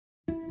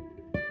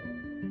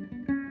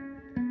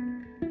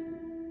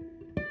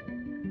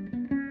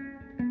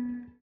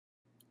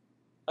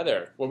Hi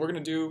there. What we're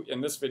going to do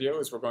in this video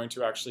is we're going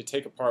to actually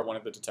take apart one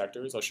of the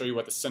detectors. I'll show you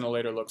what the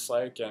scintillator looks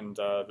like and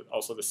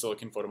also the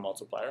silicon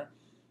photomultiplier.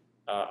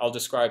 I'll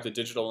describe the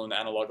digital and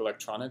analog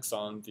electronics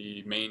on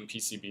the main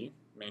PCB,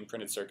 main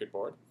printed circuit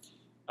board.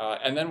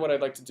 And then what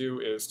I'd like to do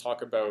is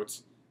talk about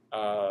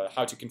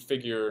how to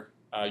configure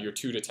your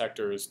two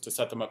detectors to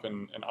set them up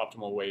in an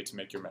optimal way to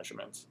make your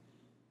measurements.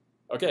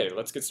 Okay,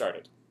 let's get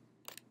started.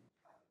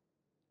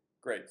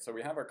 Great, so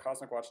we have our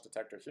CosmicWatch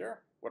detector here.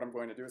 What I'm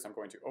going to do is I'm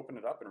going to open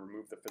it up and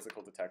remove the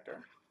physical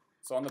detector.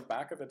 So on the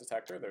back of the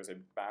detector, there's a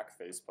back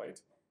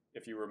faceplate.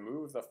 If you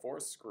remove the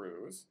 4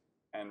 screws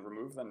and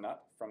remove the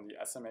nut from the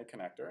SMA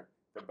connector,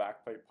 the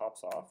back plate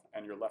pops off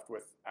and you're left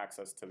with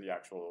access to the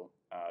actual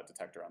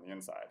detector on the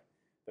inside.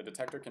 The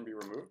detector can be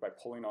removed by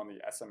pulling on the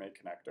SMA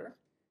connector,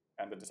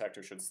 and the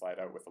detector should slide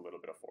out with a little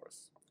bit of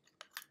force.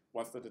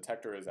 Once the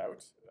detector is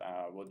out,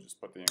 we'll just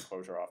put the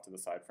enclosure off to the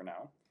side for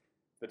now.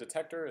 The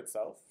detector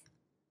itself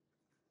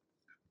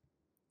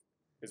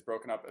is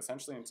broken up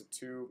essentially into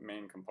 2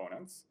 main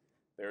components.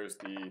 There's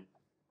the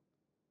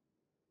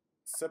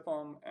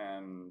SIPM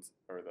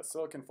or the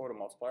silicon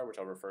photomultiplier, which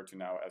I'll refer to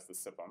now as the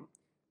SIPM,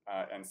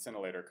 and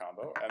scintillator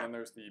combo. And then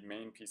there's the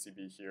main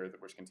PCB here,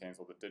 which contains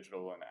all the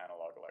digital and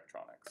analog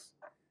electronics.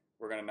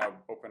 We're going to now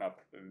open up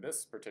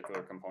this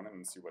particular component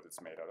and see what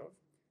it's made out of.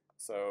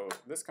 So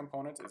this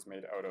component is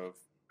made out of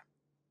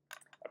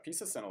a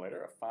piece of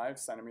scintillator, a 5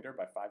 centimeter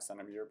by 5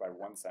 centimeter by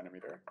 1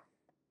 centimeter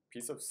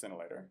piece of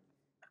scintillator.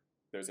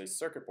 There's a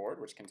circuit board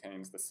which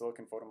contains the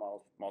silicon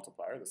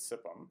photomultiplier, the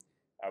SIPM,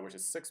 which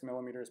is 6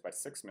 millimeters by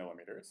 6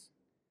 millimeters.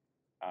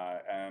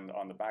 And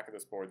on the back of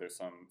this board there's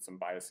some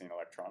biasing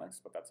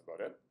electronics, but that's about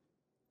it.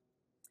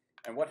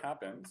 And what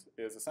happens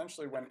is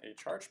essentially when a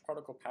charged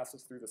particle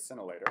passes through the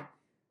scintillator,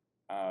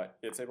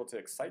 it's able to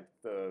excite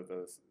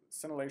the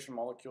scintillation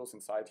molecules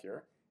inside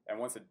here, and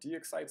once it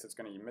de-excites, it's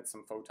going to emit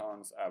some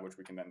photons, which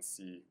we can then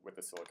see with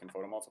the silicon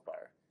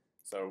photomultiplier.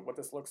 So what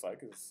this looks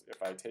like is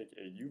if I take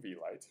a UV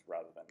light,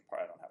 rather than,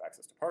 I don't have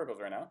access to particles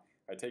right now,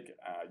 if I take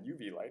a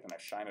UV light and I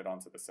shine it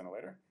onto the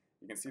scintillator,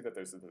 you can see that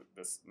there's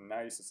this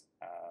nice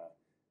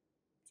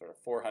sort of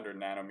 400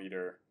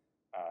 nanometer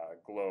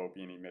glow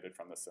being emitted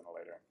from the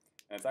scintillator.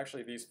 And it's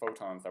actually these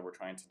photons that we're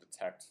trying to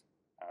detect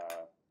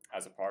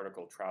as a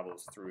particle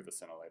travels through the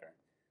scintillator.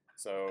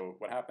 So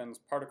what happens,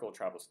 particle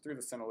travels through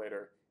the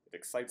scintillator, it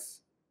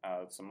excites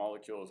some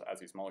molecules. As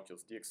these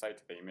molecules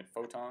de-excite, they emit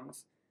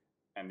photons.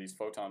 And these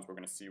photons we're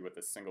going to see with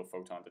this single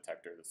photon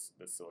detector, this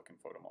silicon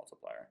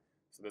photomultiplier.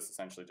 So this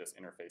essentially just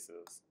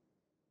interfaces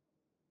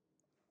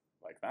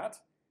like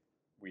that.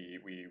 We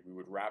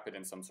would wrap it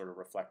in some sort of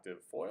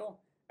reflective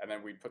foil, and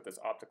then we'd put this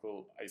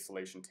optical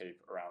isolation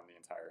tape around the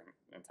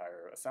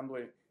entire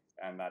assembly,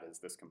 and that is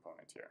this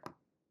component here.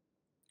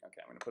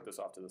 Okay, I'm going to put this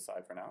off to the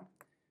side for now.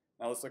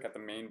 Now let's look at the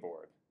main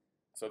board.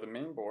 So the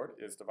main board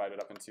is divided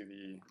up into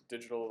the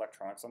digital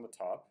electronics on the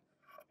top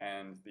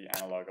and the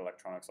analog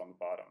electronics on the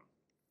bottom.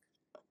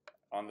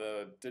 On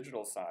the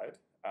digital side,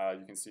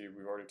 you can see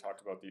we've already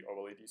talked about the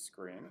OLED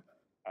screen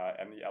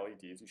and the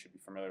LEDs. You should be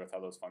familiar with how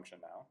those function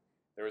now.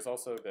 There is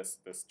also this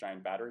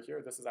giant battery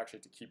here. This is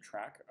actually to keep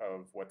track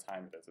of what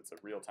time it is. It's a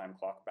real-time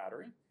clock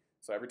battery.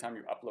 So every time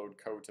you upload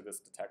code to this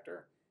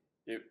detector,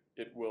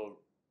 it will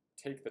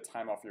take the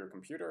time off your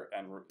computer,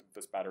 and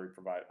this battery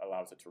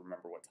allows it to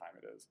remember what time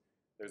it is.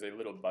 There's a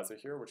little buzzer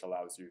here which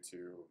allows you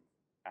to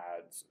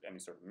add any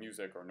sort of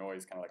music or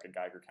noise, kind of like a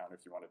Geiger counter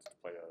if you wanted to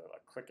play a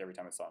click every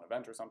time it saw an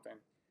event or something.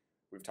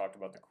 We've talked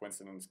about the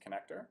Coincident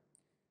connector.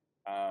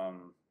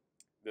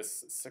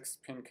 This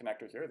 6-pin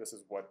connector here, this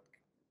is what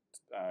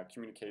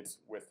communicates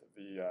with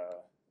the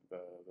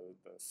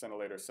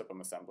scintillator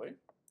SIPM assembly.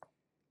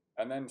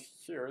 And then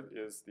here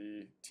is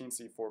the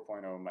TNC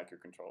 4.0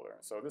 microcontroller.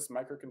 So this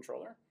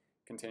microcontroller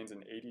contains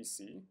an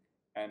ADC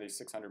and a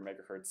 600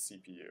 megahertz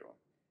CPU.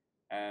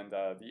 And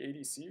the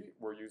ADC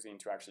we're using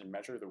to actually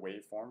measure the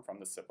waveform from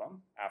the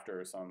SIPM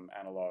after some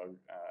analog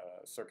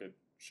circuit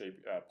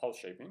pulse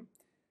shaping.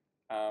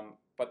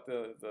 But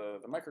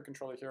the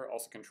microcontroller here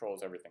also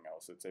controls everything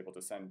else. It's able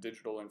to send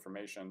digital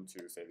information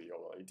to, say, the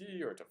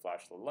OLED, or to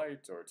flash the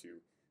light, or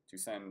to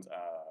send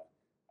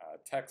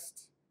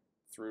text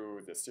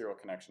through the serial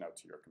connection out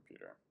to your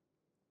computer.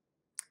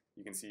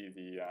 You can see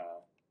the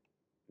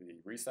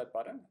reset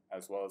button,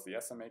 as well as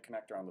the SMA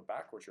connector on the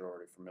back, which you're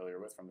already familiar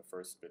with from the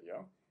first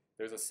video.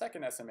 There's a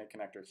second SMA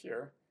connector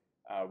here,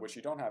 which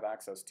you don't have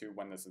access to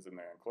when this is in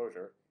the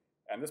enclosure.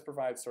 And this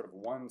provides sort of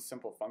one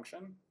simple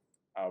function,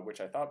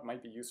 which I thought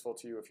might be useful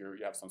to you if you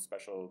have some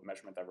special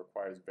measurement that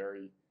requires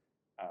very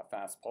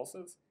fast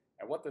pulses.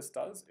 And what this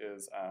does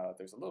is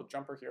there's a little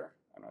jumper here.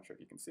 I'm not sure if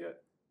you can see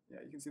it.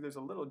 Yeah, you can see there's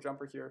a little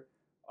jumper here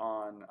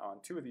on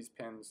 2 of these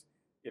pins.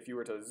 If you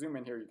were to zoom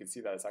in here, you can see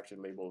that it's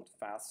actually labeled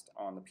fast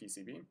on the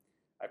PCB.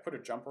 I put a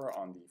jumper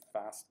on the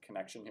fast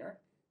connection here.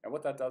 And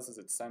what that does is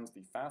it sends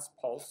the fast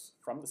pulse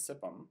from the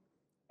SIPM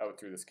out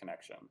through this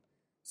connection.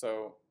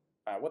 So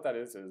what that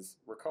is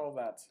recall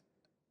that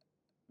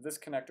this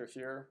connector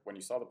here, when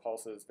you saw the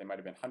pulses, they might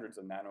have been hundreds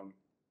of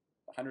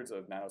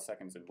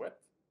nanoseconds in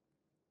width.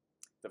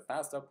 The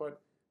fast output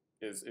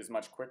is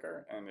much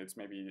quicker, and it's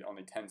maybe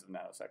only tens of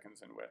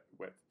nanoseconds in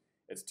width.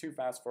 It's too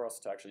fast for us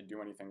to actually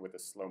do anything with a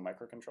slow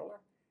microcontroller.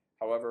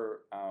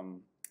 However,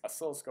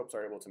 oscilloscopes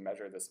are able to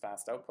measure this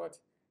fast output,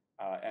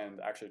 and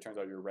actually it turns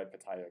out your red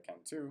pitaya can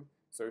too.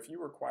 So if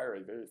you require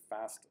a very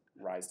fast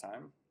rise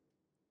time,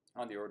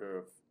 on the order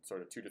of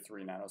sort of 2 to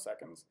 3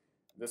 nanoseconds,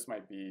 this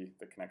might be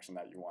the connection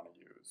that you want to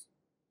use.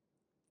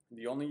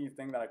 The only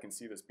thing that I can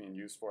see this being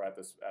used for at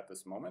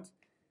this moment,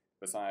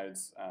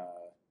 besides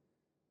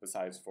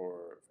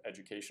for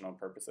educational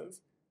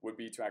purposes, would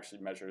be to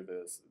actually measure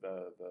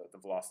the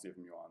velocity of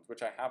muons,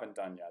 which I haven't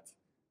done yet.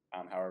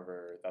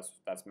 However,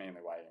 that's mainly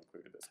why I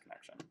included this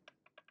connection.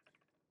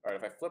 All right,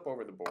 if I flip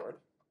over the board,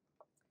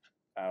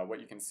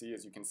 what you can see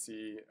is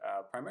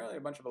primarily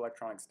a bunch of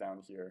electronics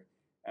down here.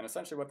 And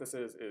essentially what this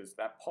is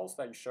that pulse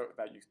that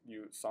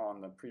you saw in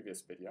the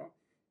previous video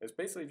is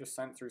basically just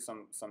sent through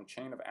some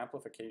chain of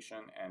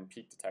amplification and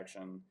peak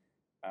detection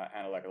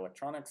analog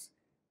electronics.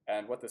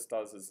 And what this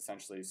does is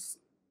essentially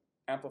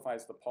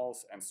amplifies the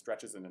pulse and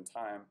stretches it in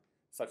time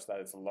such that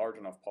it's a large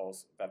enough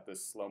pulse that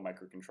this slow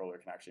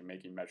microcontroller can actually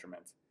make a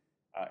measurement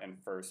and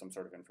infer some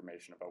sort of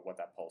information about what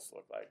that pulse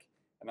looked like.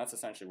 And that's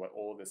essentially what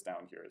all of this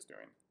down here is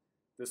doing.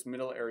 This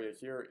middle area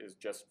here is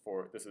just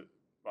for,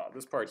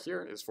 this part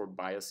here is for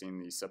biasing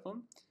the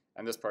SIPM,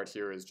 and this part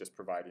here is just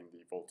providing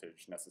the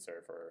voltage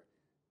necessary for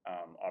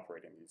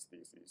operating these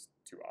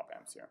two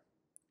op-amps here.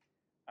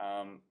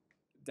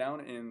 Down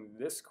in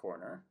this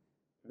corner,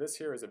 this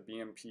here is a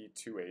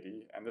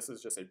BMP280, and this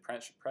is just a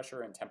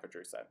pressure and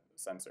temperature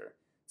sensor.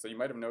 So you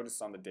might have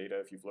noticed on the data,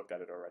 if you've looked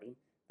at it already,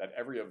 that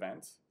every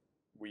event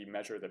we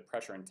measure the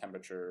pressure and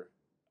temperature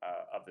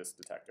of this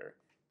detector.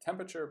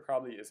 Temperature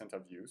probably isn't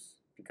of use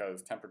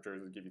because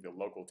temperatures will give you the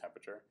local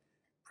temperature.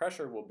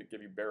 Pressure will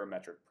give you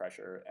barometric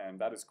pressure, and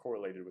that is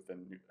correlated with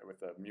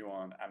the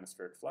muon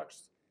atmospheric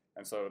flux,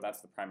 and so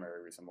that's the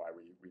primary reason why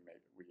we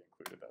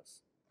included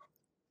this.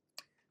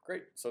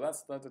 Great, so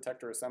that's the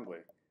detector assembly.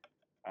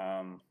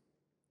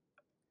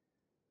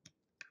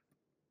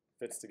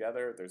 Fits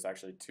together. There's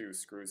actually 2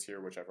 screws here,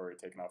 which I've already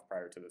taken off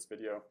prior to this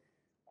video.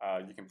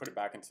 You can put it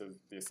back into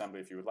the assembly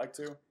if you would like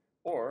to,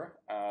 or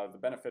the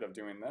benefit of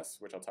doing this,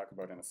 which I'll talk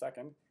about in a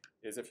second,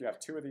 is if you have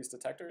 2 of these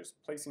detectors,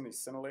 placing the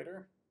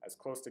scintillator as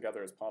close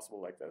together as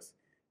possible like this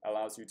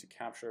allows you to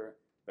capture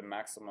the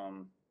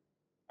maximum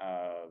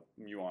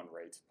muon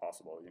rate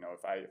possible. You know,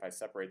 if I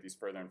separate these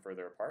further and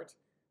further apart,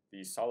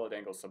 the solid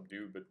angle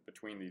subdued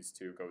between these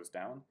 2 goes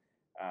down,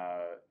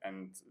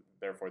 and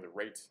therefore the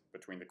rate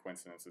between the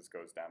coincidences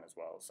goes down as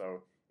well.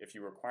 So if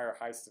you require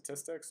high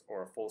statistics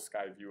or a full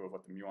sky view of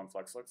what the muon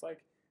flux looks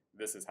like,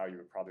 this is how you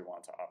would probably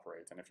want to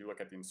operate. And if you look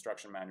at the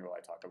instruction manual,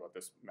 I talk about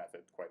this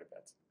method quite a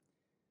bit.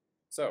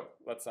 So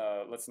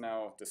let's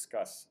now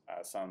discuss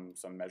some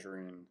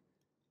measuring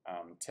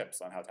tips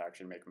on how to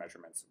actually make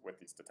measurements with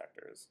these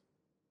detectors.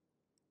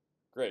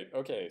 Great,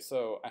 okay,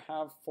 so I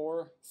have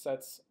 4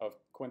 sets of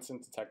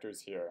coincident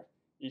detectors here.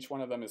 Each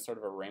one of them is sort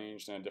of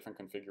arranged in a different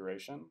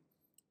configuration.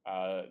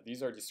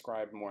 These are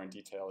described more in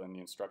detail in the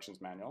instructions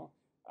manual.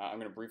 I'm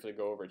going to briefly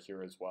go over it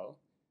here as well.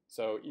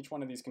 So each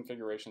one of these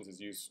configurations is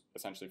used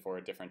essentially for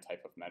a different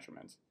type of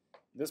measurement.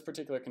 This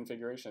particular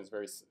configuration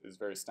is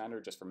very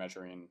standard just for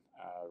measuring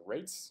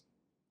rates.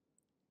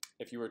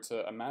 If you were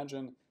to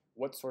imagine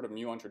what sort of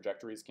muon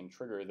trajectories can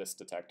trigger this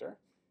detector,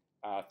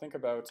 think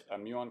about a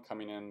muon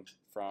coming in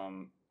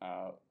from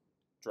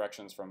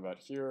directions from about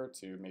here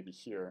to maybe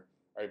here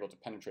are able to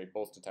penetrate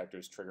both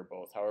detectors, trigger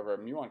both. However, a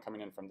muon coming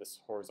in from this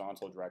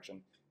horizontal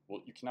direction,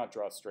 you cannot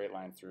draw a straight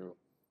line through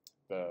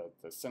the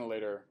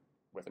scintillator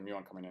with a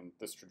muon coming in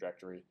this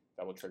trajectory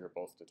that will trigger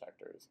both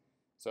detectors.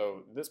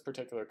 So this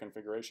particular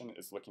configuration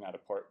is looking at a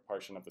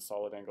portion of the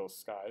solid angle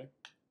sky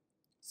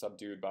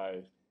subdued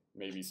by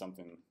maybe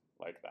something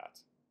like that,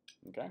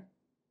 okay?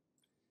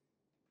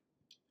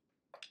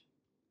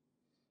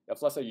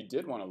 If, let's say, you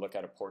did want to look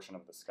at a portion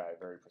of the sky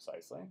very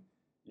precisely,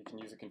 you can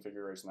use a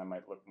configuration that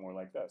might look more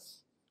like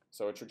this.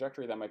 So a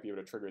trajectory that might be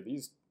able to trigger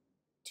these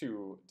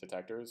 2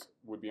 detectors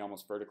would be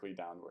almost vertically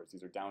downwards.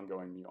 These are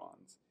downgoing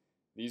muons.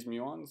 These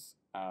muons,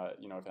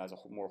 you know, if it has a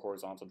more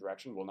horizontal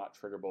direction, will not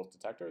trigger both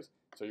detectors.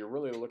 So you're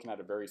really looking at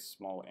a very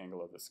small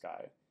angle of the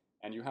sky.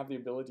 And you have the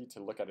ability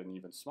to look at an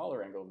even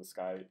smaller angle of the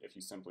sky if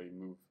you simply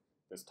move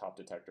this top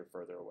detector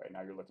further away.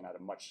 Now you're looking at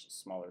a much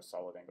smaller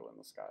solid angle in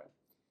the sky.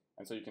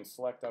 And so you can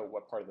select out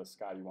what part of the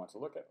sky you want to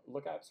look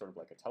at, sort of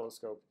like a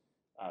telescope,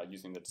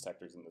 using the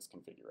detectors in this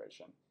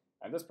configuration.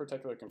 And this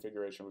particular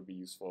configuration would be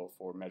useful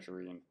for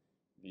measuring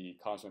the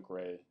cosmic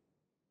ray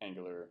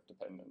angular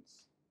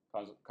dependence,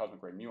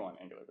 cosmic ray muon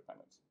angular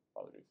dependence.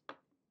 Apologies.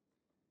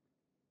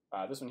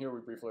 This one here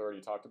we briefly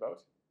already talked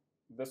about.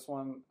 This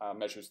one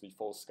measures the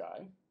full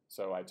sky.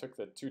 So I took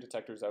the 2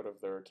 detectors out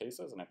of their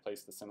cases and I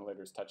placed the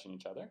scintillators touching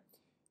each other.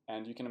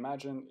 And you can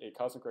imagine a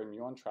cosmic ray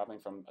muon traveling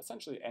from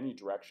essentially any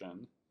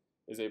direction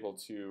is able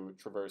to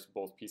traverse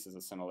both pieces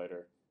of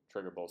scintillator,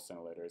 trigger both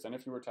scintillators. And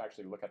if you were to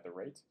actually look at the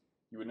rate,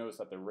 you would notice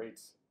that the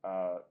rate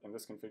in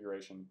this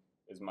configuration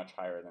is much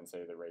higher than,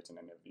 say, the rate in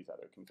any of these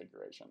other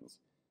configurations.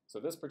 So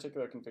this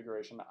particular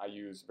configuration I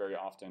use very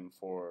often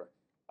for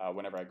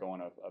whenever I go on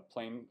a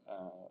plane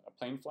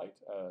flight,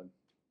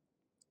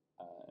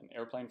 an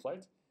airplane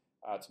flight,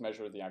 to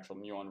measure the actual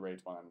muon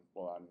rate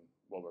while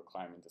we're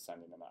climbing,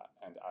 descending,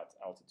 and at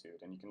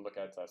altitude. And you can look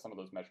at some of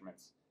those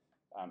measurements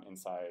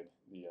inside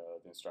the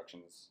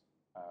instructions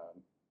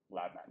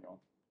lab manual.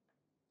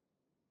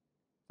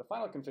 The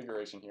final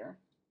configuration here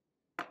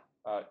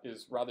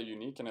is rather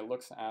unique, and it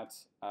looks at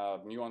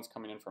muons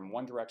coming in from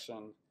one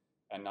direction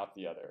and not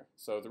the other.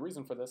 So the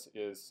reason for this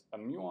is a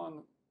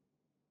muon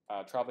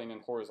traveling in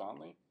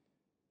horizontally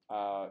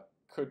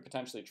could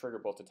potentially trigger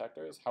both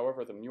detectors.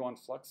 However, the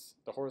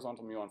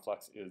horizontal muon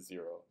flux is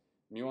 0.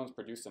 Muons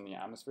produced in the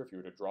atmosphere, if you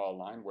were to draw a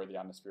line where the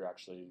atmosphere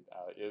actually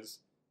is,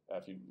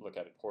 if you look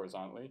at it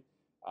horizontally,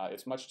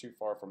 it's much too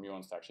far for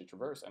muons to actually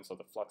traverse, and so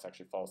the flux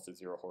actually falls to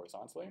 0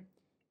 horizontally.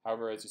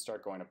 However, as you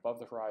start going above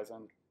the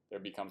horizon, there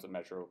becomes a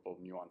measurable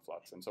muon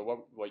flux. And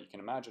so what you can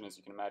imagine is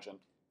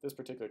this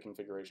particular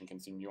configuration can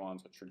see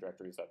muons with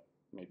trajectories that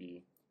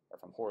maybe are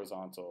from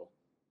horizontal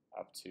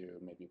up to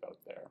maybe about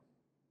there.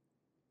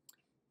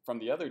 From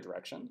the other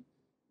direction,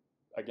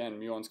 again,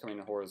 muons coming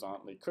in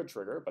horizontally could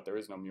trigger, but there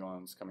is no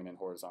muons coming in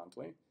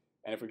horizontally.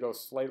 And if we go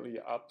slightly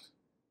up,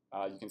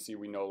 you can see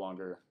we no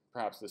longer,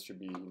 perhaps this should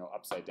be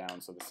upside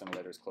down so the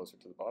simulator is closer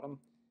to the bottom.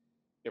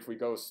 If we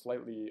go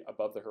slightly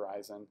above the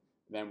horizon,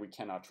 then we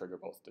cannot trigger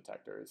both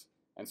detectors.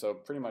 And so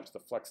pretty much the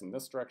flux in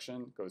this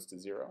direction goes to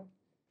 0,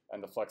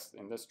 and the flux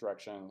in this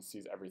direction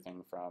sees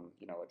everything from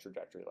a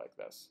trajectory like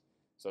this.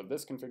 So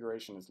this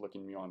configuration is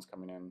looking muons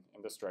coming in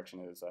this direction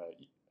is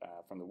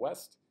from the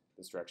west,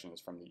 this direction is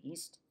from the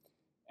east,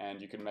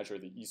 and you can measure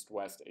the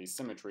east-west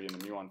asymmetry in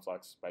the muon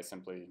flux by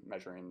simply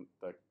measuring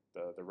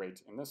the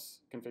rate in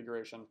this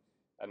configuration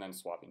and then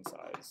swapping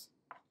sides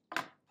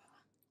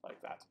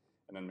like that,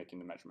 and then making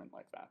the measurement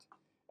like that.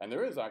 And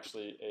there is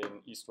actually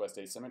an east-west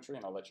asymmetry,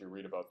 and I'll let you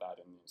read about that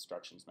in the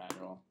instructions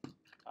manual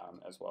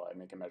as well. I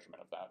make a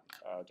measurement of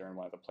that during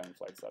one of the plane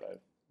flights that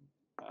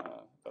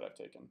I've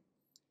taken.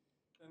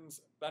 And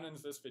that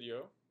ends this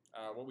video.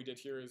 What we did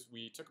here is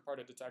we took apart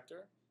a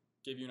detector,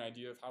 gave you an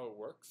idea of how it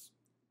works,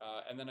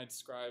 and then I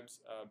described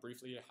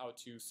briefly how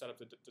to set up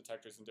the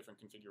detectors in different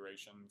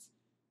configurations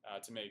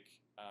to make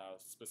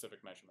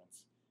specific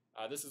measurements.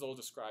 This is all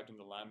described in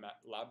the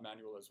lab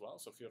manual as well,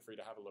 so feel free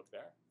to have a look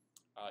there.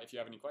 If you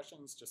have any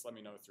questions, just let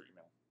me know through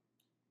email.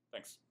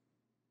 Thanks.